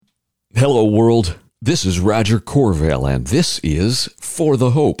Hello, world. This is Roger Corvell, and this is For the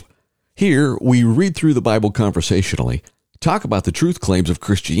Hope. Here, we read through the Bible conversationally, talk about the truth claims of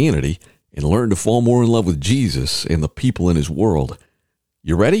Christianity, and learn to fall more in love with Jesus and the people in his world.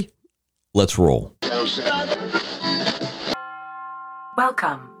 You ready? Let's roll.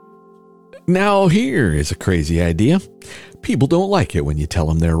 Welcome. Now, here is a crazy idea. People don't like it when you tell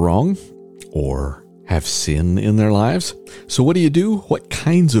them they're wrong or have sin in their lives. So what do? What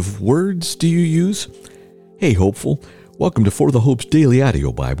kinds of words do you use? Hey, hopeful. Welcome to For the Hope's Daily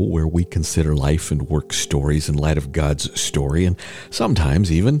Audio Bible, where we consider life and work stories in light of God's story, and sometimes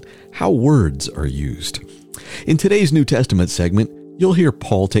even how words are used. In today's New Testament segment, you'll hear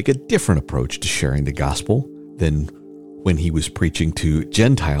Paul take a different approach to sharing the gospel than when he was preaching to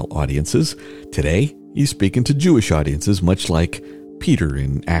Gentile audiences. Today, he's speaking to Jewish audiences, much like Peter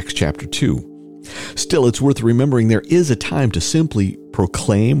in Acts chapter 2. Still, it's worth remembering there is a time to simply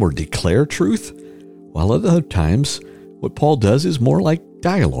proclaim or declare truth, while at other times, what Paul does is more like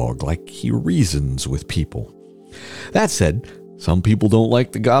dialogue, like he reasons with people. That said, some people don't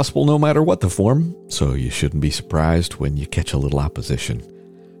like the gospel no matter what the form, so you shouldn't be surprised when you catch a little opposition.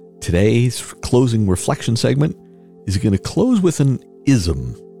 Today's closing reflection segment is going to close with an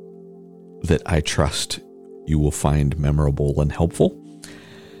ism that I trust you will find memorable and helpful.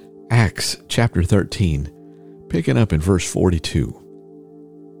 Acts chapter 13, picking up in verse 42.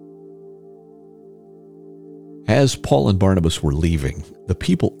 As Paul and Barnabas were leaving, the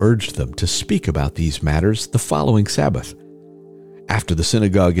people urged them to speak about these matters the following Sabbath. After the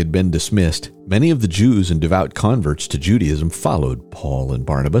synagogue had been dismissed, many of the Jews and devout converts to Judaism followed Paul and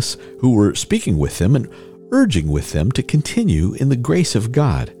Barnabas, who were speaking with them and urging with them to continue in the grace of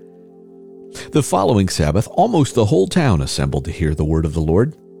God. The following Sabbath, almost the whole town assembled to hear the word of the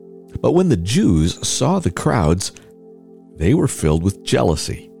Lord. But when the Jews saw the crowds, they were filled with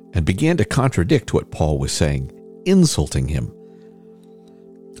jealousy and began to contradict what Paul was saying, insulting him.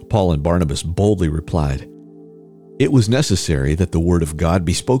 Paul and Barnabas boldly replied, "It was necessary that the word of God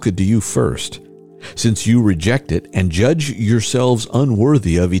be spoken to you first. Since you reject it and judge yourselves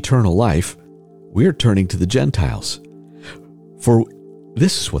unworthy of eternal life, we are turning to the Gentiles. For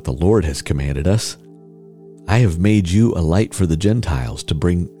this is what the Lord has commanded us. I have made you a light for the Gentiles to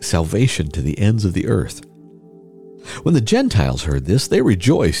bring salvation to the ends of the earth." When the Gentiles heard this, they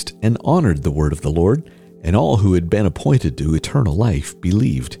rejoiced and honored the word of the Lord, and all who had been appointed to eternal life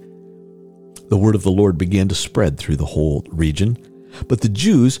believed. The word of the Lord began to spread through the whole region, but the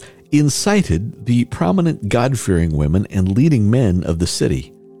Jews incited the prominent God-fearing women and leading men of the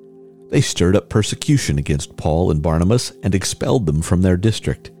city. They stirred up persecution against Paul and Barnabas and expelled them from their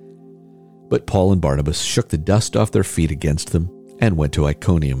district. But Paul and Barnabas shook the dust off their feet against them and went to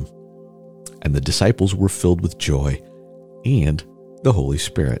Iconium. And the disciples were filled with joy and the Holy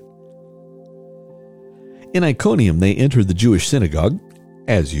Spirit. In Iconium they entered the Jewish synagogue,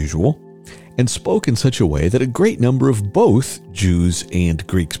 as usual, and spoke in such a way that a great number of both Jews and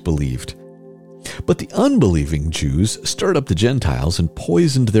Greeks believed. But the unbelieving Jews stirred up the Gentiles and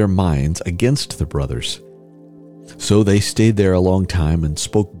poisoned their minds against the brothers. So they stayed there a long time and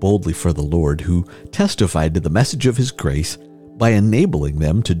spoke boldly for the Lord, who testified to the message of his grace by enabling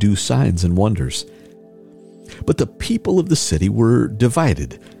them to do signs and wonders. But the people of the city were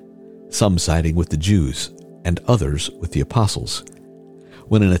divided, some siding with the Jews and others with the apostles.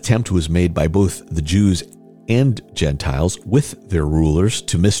 When an attempt was made by both the Jews and Gentiles with their rulers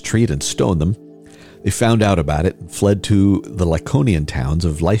to mistreat and stone them, they found out about it and fled to the Lycaonian towns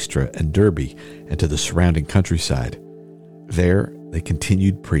of Lystra and Derbe and to the surrounding countryside. There they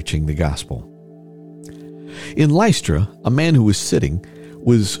continued preaching the gospel. In Lystra, a man who was sitting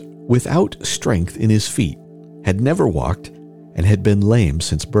was without strength in his feet, had never walked, and had been lame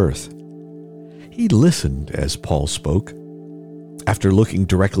since birth. He listened as Paul spoke. After looking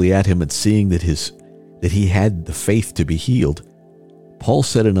directly at him and seeing that he had the faith to be healed, Paul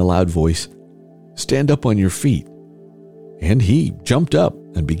said in a loud voice, "Stand up on your feet." And he jumped up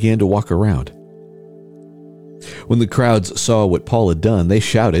and began to walk around. When the crowds saw what Paul had done, they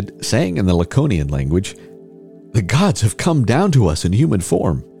shouted, saying in the Lycaonian language, "The gods have come down to us in human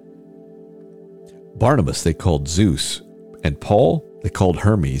form." Barnabas they called Zeus, and Paul they called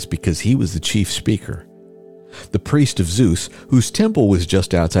Hermes because he was the chief speaker. The priest of Zeus, whose temple was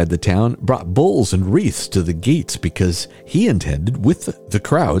just outside the town, brought bulls and wreaths to the gates because he intended, with the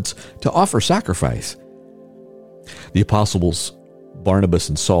crowds, to offer sacrifice. The apostles Barnabas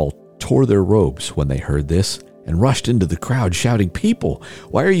and Saul tore their robes when they heard this and rushed into the crowd shouting, "People,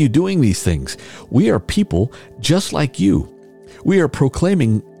 why are you doing these things? We are people just like you. We are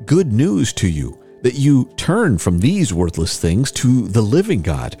proclaiming good news to you, that you turn from these worthless things to the living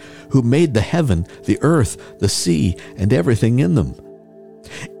God, who made the heaven, the earth, the sea, and everything in them.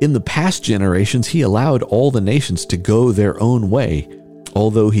 In the past generations, he allowed all the nations to go their own way,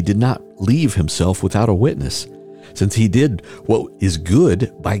 although he did not leave himself without a witness, since he did what is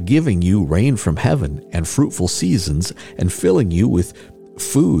good by giving you rain from heaven and fruitful seasons and filling you with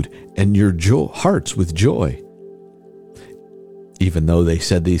food and your hearts with joy. Even though they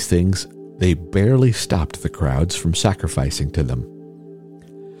said these things, they barely stopped the crowds from sacrificing to them.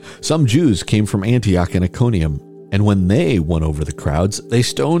 Some Jews came from Antioch and Iconium, and when they won over the crowds, they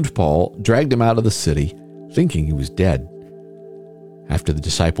stoned Paul, dragged him out of the city, thinking he was dead. After the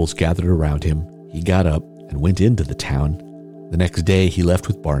disciples gathered around him, he got up and went into the town. The next day he left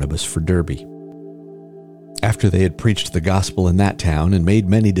with Barnabas for Derbe. After they had preached the gospel in that town and made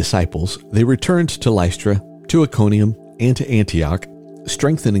many disciples, they returned to Lystra, to Iconium, and to Antioch,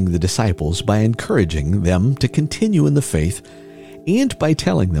 strengthening the disciples by encouraging them to continue in the faith and by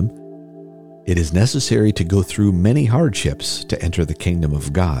telling them, "It is necessary to go through many hardships to enter the kingdom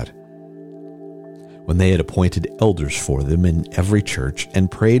of God." When they had appointed elders for them in every church and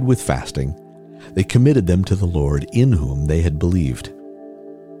prayed with fasting, they committed them to the Lord in whom they had believed.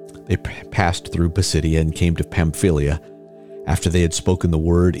 They passed through Pisidia and came to Pamphylia. After they had spoken the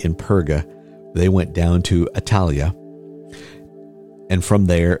word in Perga, they went down to Attalia, and from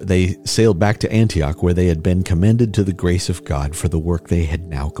there they sailed back to Antioch, where they had been commended to the grace of God for the work they had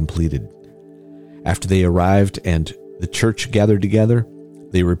now completed. After they arrived and the church gathered together,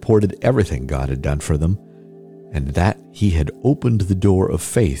 they reported everything God had done for them, and that he had opened the door of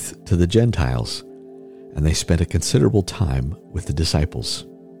faith to the Gentiles, and they spent a considerable time with the disciples.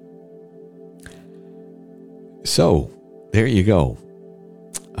 So, there you go.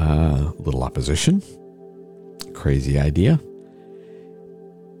 Little opposition. Crazy idea.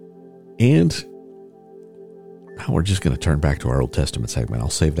 And now we're just going to turn back to our Old Testament segment. I'll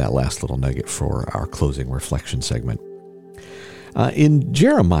save that last little nugget for our closing reflection segment. In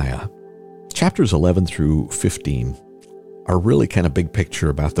Jeremiah, chapters 11 through 15 are really kind of big picture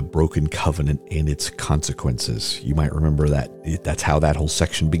about the broken covenant and its consequences. You might remember that's how that whole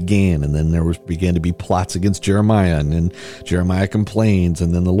section began, and then there began to be plots against Jeremiah, and then Jeremiah complains,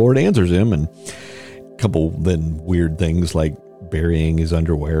 and then the Lord answers him, and a couple then weird things like burying his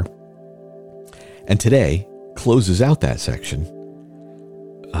underwear. And today closes out that section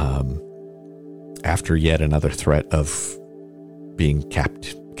after yet another threat of being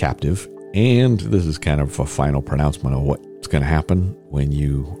captive. And this is kind of a final pronouncement of what's going to happen when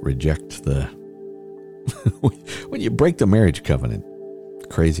you reject when you break the marriage covenant.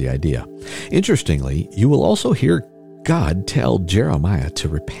 Crazy idea. Interestingly, you will also hear God tell Jeremiah to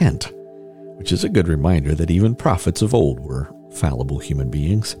repent, which is a good reminder that even prophets of old were fallible human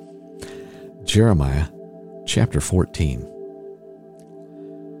beings. Jeremiah chapter 14.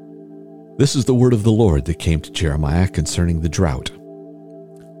 This is the word of the Lord that came to Jeremiah concerning the drought.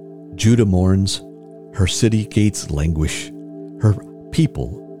 Judah mourns, her city gates languish, her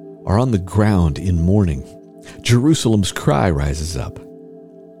people are on the ground in mourning. Jerusalem's cry rises up.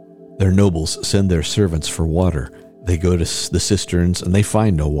 Their nobles send their servants for water. They go to the cisterns and they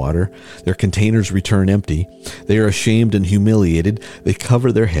find no water. Their containers return empty. They are ashamed and humiliated. They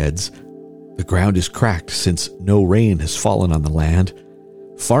cover their heads. The ground is cracked since no rain has fallen on the land.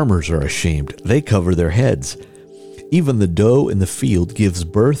 Farmers are ashamed. They cover their heads. Even the doe in the field gives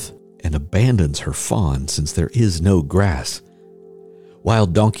birth and abandons her fawn since there is no grass.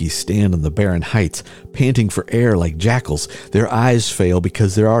 Wild donkeys stand on the barren heights, panting for air like jackals. Their eyes fail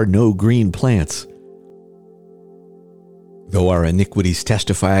because there are no green plants. Though our iniquities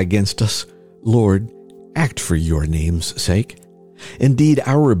testify against us, Lord, act for your name's sake. Indeed,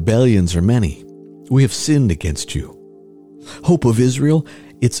 our rebellions are many. We have sinned against you. Hope of Israel,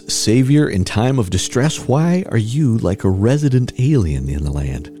 its Savior in time of distress, why are you like a resident alien in the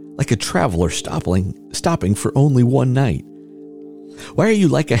land, like a traveler stopping for only one night? Why are you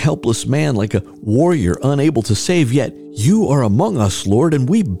like a helpless man, like a warrior unable to save? Yet you are among us, Lord, and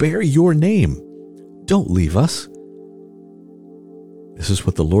we bear your name. Don't leave us. This is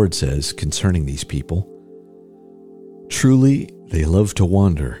what the Lord says concerning these people. Truly, they love to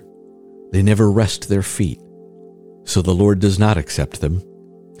wander. They never rest their feet. So the Lord does not accept them.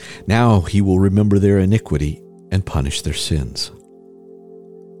 Now he will remember their iniquity and punish their sins.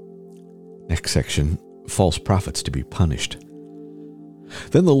 Next section, false prophets to be punished.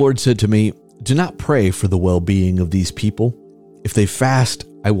 Then the Lord said to me, do not pray for the well-being of these people. If they fast,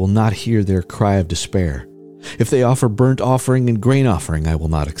 I will not hear their cry of despair. If they offer burnt offering and grain offering, I will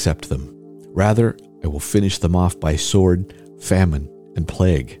not accept them. Rather, I will finish them off by sword, famine, and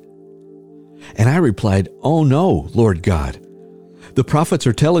plague. And I replied, "Oh no, Lord God. The prophets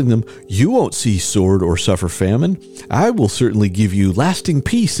are telling them, you won't see sword or suffer famine. I will certainly give you lasting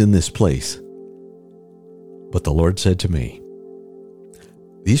peace in this place." But the Lord said to me,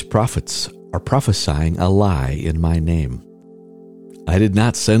 "These prophets are prophesying a lie in my name. I did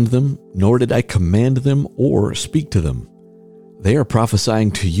not send them, nor did I command them or speak to them. They are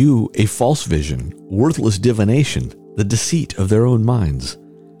prophesying to you a false vision, worthless divination, the deceit of their own minds.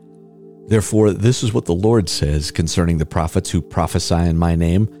 Therefore, this is what the Lord says concerning the prophets who prophesy in my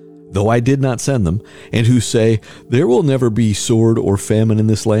name, though I did not send them, and who say, 'There will never be sword or famine in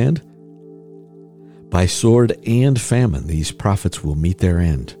this land.' By sword and famine these prophets will meet their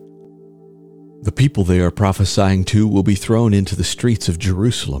end. The people they are prophesying to will be thrown into the streets of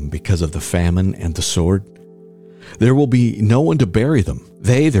Jerusalem because of the famine and the sword. There will be no one to bury them.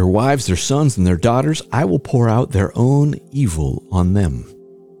 They, their wives, their sons, and their daughters, I will pour out their own evil on them."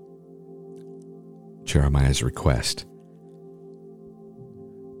 Jeremiah's request.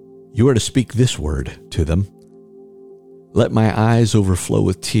 You are to speak this word to them. "Let my eyes overflow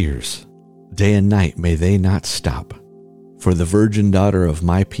with tears. Day and night may they not stop. For the virgin daughter of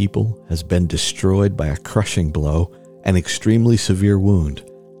my people has been destroyed by a crushing blow, an extremely severe wound.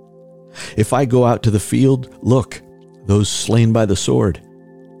 If I go out to the field, look, those slain by the sword.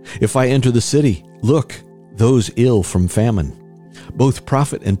 If I enter the city, look, those ill from famine. Both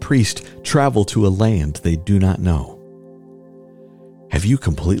prophet and priest travel to a land they do not know. Have you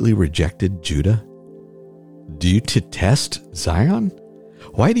completely rejected Judah? Do you detest Zion?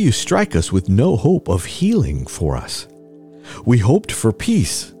 Why do you strike us with no hope of healing for us? We hoped for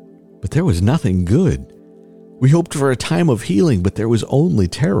peace, but there was nothing good. We hoped for a time of healing, but there was only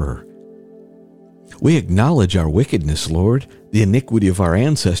terror. We acknowledge our wickedness, Lord, the iniquity of our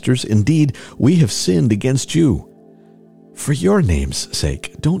ancestors. Indeed, we have sinned against you. For your name's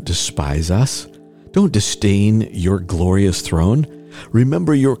sake, don't despise us. Don't disdain your glorious throne.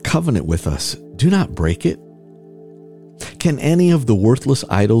 Remember your covenant with us. Do not break it. Can any of the worthless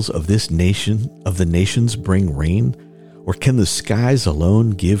idols of this nation, of the nations, bring rain? Or can the skies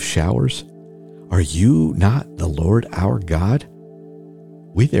alone give showers? Are you not the Lord our God?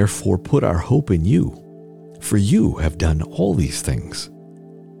 We therefore put our hope in you, for you have done all these things."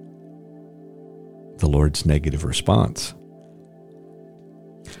 The Lord's negative response.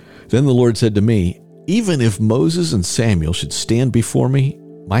 Then the Lord said to me, "Even if Moses and Samuel should stand before me,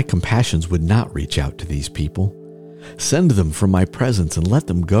 my compassions would not reach out to these people. Send them from my presence and let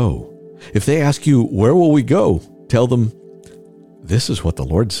them go. If they ask you, 'Where will we go?' tell them, 'This is what the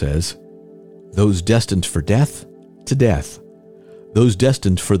Lord says. Those destined for death, to death. Those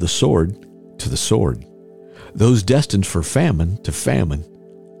destined for the sword, to the sword. Those destined for famine, to famine.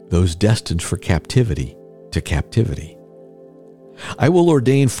 Those destined for captivity, to captivity. I will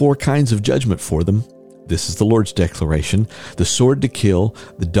ordain 4 kinds of judgment for them. This is the Lord's declaration: the sword to kill,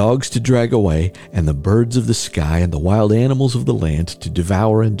 the dogs to drag away, and the birds of the sky and the wild animals of the land to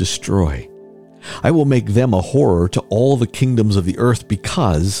devour and destroy. I will make them a horror to all the kingdoms of the earth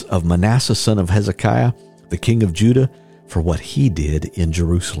because of Manasseh son of Hezekiah, the king of Judah, for what he did in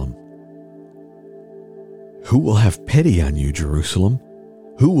Jerusalem. Who will have pity on you, Jerusalem?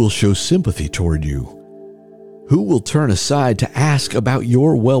 Who will show sympathy toward you? Who will turn aside to ask about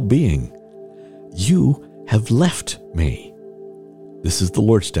your well-being? You have left me." This is the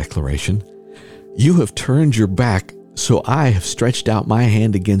Lord's declaration. "You have turned your back, so I have stretched out my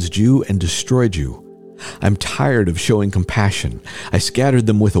hand against you and destroyed you. I'm tired of showing compassion. I scattered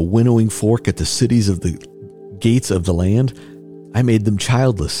them with a winnowing fork at the cities of the gates of the land. I made them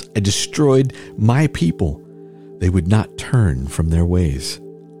childless. I destroyed my people. They would not turn from their ways.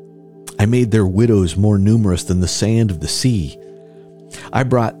 I made their widows more numerous than the sand of the sea. I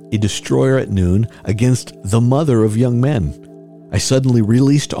brought a destroyer at noon against the mother of young men. I suddenly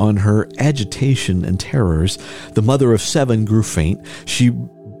released on her agitation and terrors. The mother of 7 grew faint. She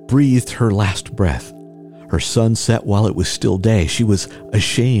breathed her last breath. Her sun set while it was still day. She was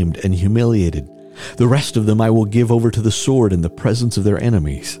ashamed and humiliated. The rest of them I will give over to the sword in the presence of their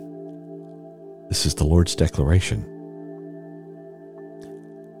enemies." This is the Lord's declaration.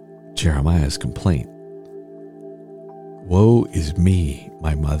 Jeremiah's complaint. "Woe is me,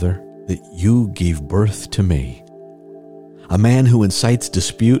 my mother, that you gave birth to me, a man who incites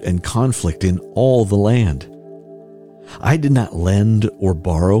dispute and conflict in all the land. I did not lend or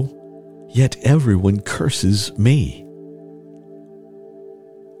borrow, yet everyone curses me."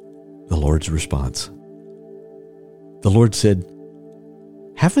 The Lord's response. The Lord said,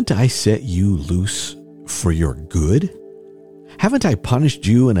 "Haven't I set you loose for your good? Haven't I punished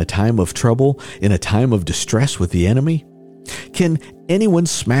you in a time of trouble, in a time of distress with the enemy? Can anyone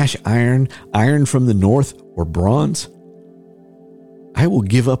smash iron from the north, or bronze? I will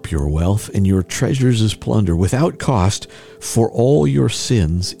give up your wealth and your treasures as plunder without cost for all your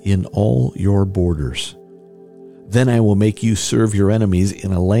sins in all your borders. Then I will make you serve your enemies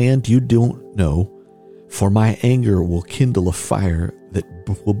in a land you don't know, for my anger will kindle a fire that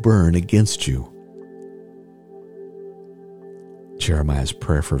will burn against you. Jeremiah's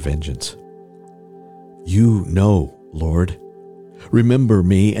prayer for vengeance. You know, Lord, remember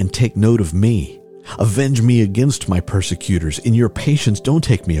me and take note of me. Avenge me against my persecutors. In your patience, don't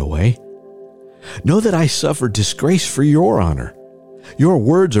take me away. Know that I suffered disgrace for your honor. Your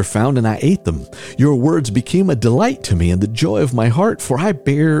words are found, and I ate them. Your words became a delight to me and the joy of my heart, for I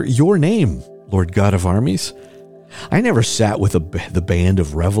bear your name, Lord God of armies. I never sat with the band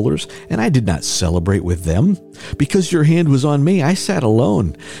of revelers, and I did not celebrate with them. Because your hand was on me, I sat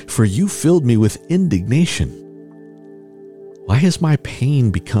alone, for you filled me with indignation. Why has my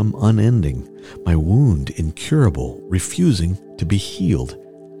pain become unending, my wound incurable, refusing to be healed?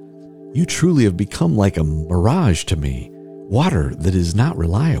 You truly have become like a mirage to me, water that is not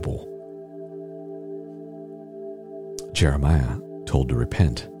reliable. Jeremiah told to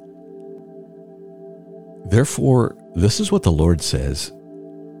repent. Therefore, this is what the Lord says.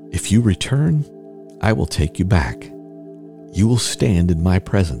 If you return, I will take you back. You will stand in my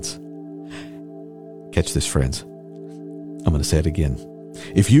presence. Catch this, friends. I'm going to say it again.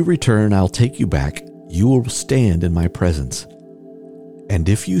 If you return, I'll take you back. You will stand in my presence. And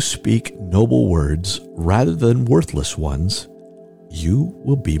if you speak noble words rather than worthless ones, you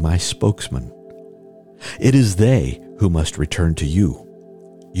will be my spokesman. It is they who must return to you.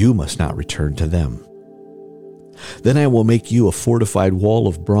 You must not return to them. Then I will make you a fortified wall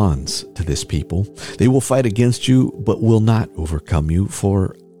of bronze to this people. They will fight against you, but will not overcome you,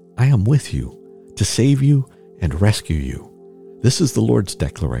 for I am with you to save you and rescue you. This is the Lord's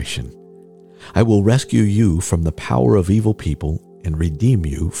declaration. I will rescue you from the power of evil people and redeem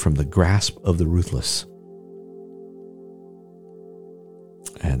you from the grasp of the ruthless.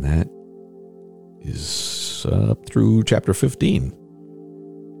 And that is up through chapter 15.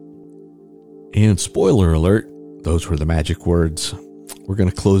 And spoiler alert, those were the magic words. We're going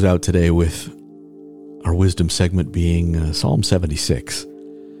to close out today with our wisdom segment being Psalm 76.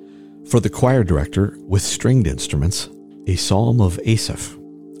 For the choir director with stringed instruments, a psalm of Asaph,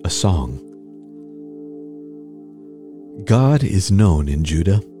 a song. God is known in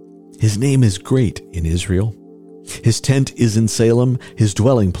Judah. His name is great in Israel. His tent is in Salem, his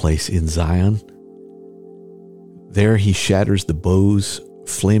dwelling place in Zion. There he shatters the bows,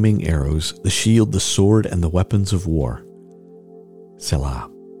 flaming arrows, the shield, the sword, and the weapons of war. Selah.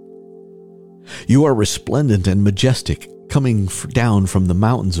 You are resplendent and majestic, coming down from the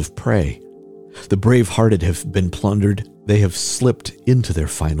mountains of prey. The brave-hearted have been plundered. They have slipped into their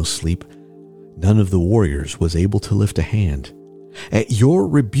final sleep. None of the warriors was able to lift a hand. At your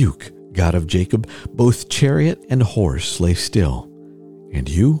rebuke, God of Jacob, both chariot and horse lay still. And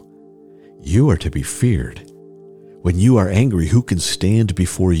you are to be feared. When you are angry, who can stand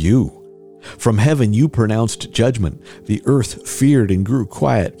before you? From heaven you pronounced judgment. The earth feared and grew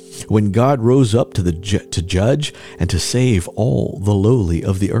quiet. When God rose up to judge and to save all the lowly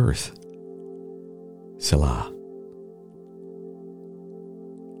of the earth. Selah.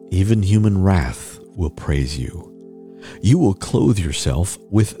 Even human wrath will praise you. You will clothe yourself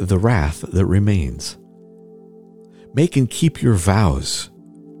with the wrath that remains. Make and keep your vows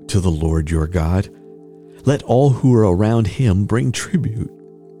to the Lord your God. Let all who are around him bring tribute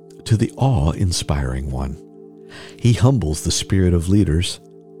to the awe-inspiring one. He humbles the spirit of leaders.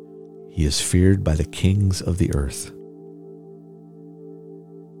 He is feared by the kings of the earth.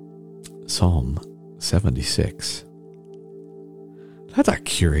 Psalm 76. That's a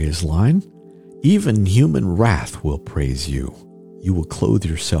curious line. Even human wrath will praise you. You will clothe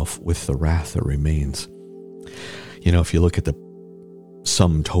yourself with the wrath that remains. You know, if you look at the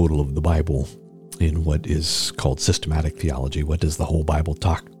sum total of the Bible in what is called systematic theology, what does the whole Bible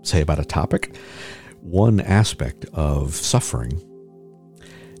say about a topic? One aspect of suffering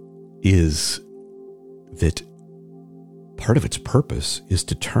is that part of its purpose is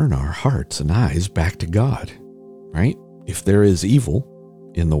to turn our hearts and eyes back to God, right? If there is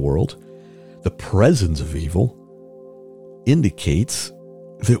evil in the world, the presence of evil indicates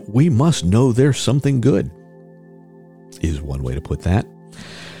that we must know there's something good, is one way to put that.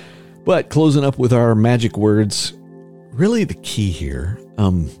 But closing up with our magic words, really the key here,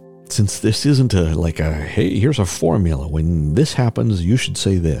 since this isn't hey, here's a formula. When this happens, you should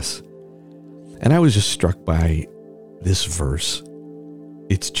say this. And I was just struck by this verse.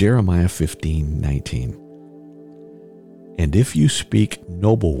 It's Jeremiah 15:19. And if you speak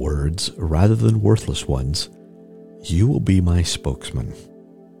noble words rather than worthless ones, you will be my spokesman.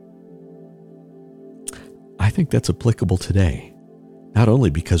 I think that's applicable today, not only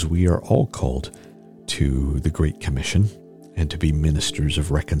because we are all called to the Great Commission and to be ministers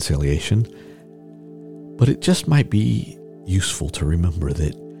of reconciliation, but it just might be useful to remember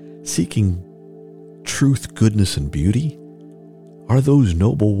that seeking truth, goodness, and beauty are those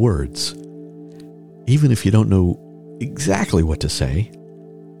noble words. Even if you don't know exactly what to say,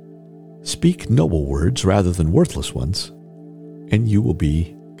 speak noble words rather than worthless ones, and you will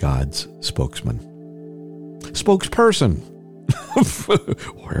be God's spokesman. Spokesperson.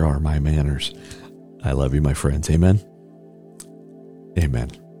 Where are my manners? I love you, my friends. Amen.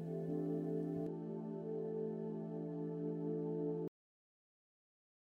 Amen.